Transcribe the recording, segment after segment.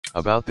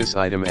About this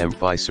item: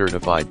 MFi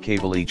Certified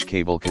cable. Each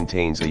cable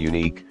contains a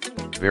unique,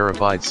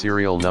 verified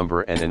serial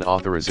number and an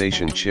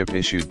authorization chip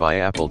issued by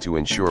Apple to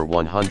ensure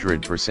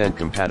 100%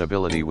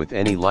 compatibility with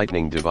any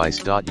Lightning device.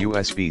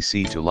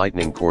 USB-C to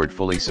Lightning cord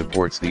fully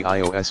supports the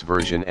iOS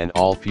version and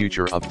all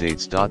future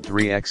updates.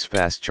 3x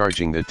fast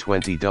charging. The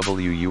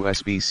 20W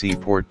USB-C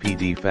port,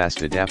 PD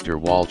fast adapter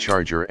wall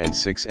charger, and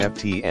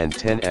 6FT and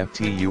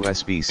 10FT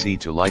USB-C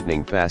to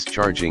Lightning fast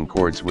charging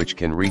cords, which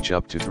can reach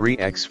up to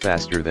 3x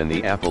faster than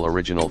the Apple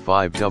original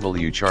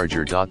 5W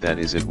charger. That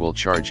is, it will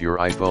charge your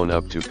iPhone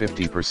up to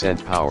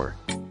 50% power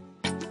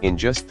in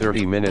just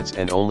 30 minutes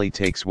and only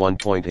takes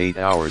 1.8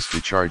 hours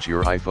to charge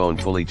your iPhone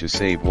fully. To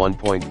save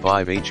 1.5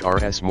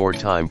 Hrs more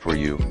time for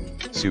you.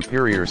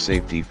 Superior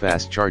safety,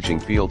 fast charging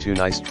feel. 2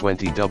 nice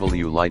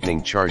 20W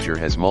Lightning charger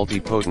has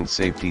multi-potent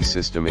safety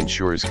system,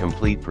 ensures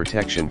complete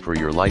protection for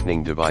your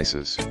Lightning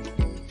devices.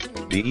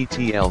 The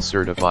ETL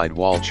certified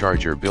wall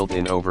charger,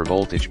 built-in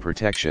overvoltage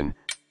protection,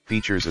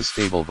 features a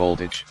stable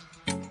voltage.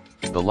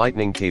 The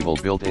Lightning cable,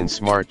 built-in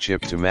smart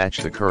chip to match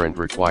the current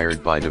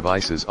required by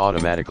devices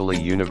automatically.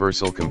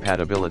 Universal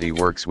compatibility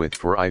works with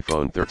for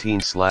iPhone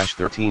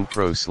 13/13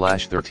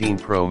 Pro/13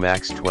 Pro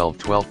Max,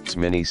 12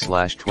 Mini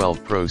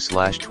 /12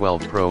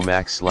 Pro/12 Pro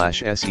Max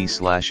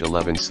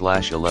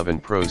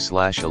SE/11/11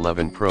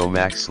 Pro/11 Pro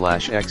Max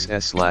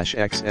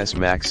XS/XS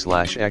Max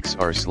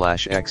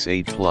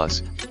XR/X8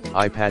 Plus,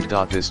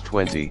 iPad. This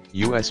 20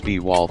 USB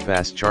wall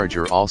fast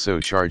charger also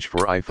charge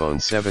for iPhone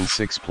 7,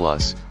 6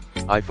 Plus,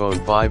 iPhone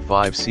 5,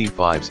 5C,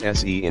 5s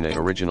SE in a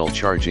original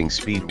charging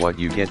speed. What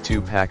you get: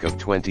 2-pack of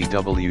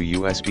 20W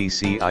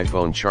USB-C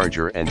iPhone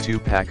charger and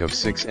 2-pack of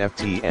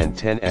 6FT and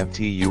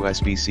 10FT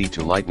USB-C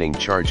to Lightning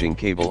charging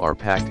cable are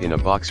packed in a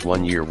box.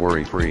 1 year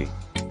worry-free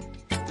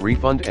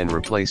refund and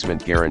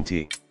replacement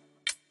guarantee.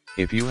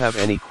 If you have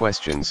any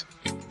questions,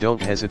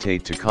 don't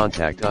hesitate to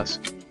contact us.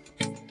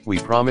 We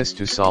promise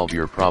to solve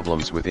your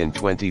problems within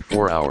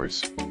 24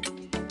 hours.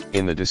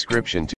 In the description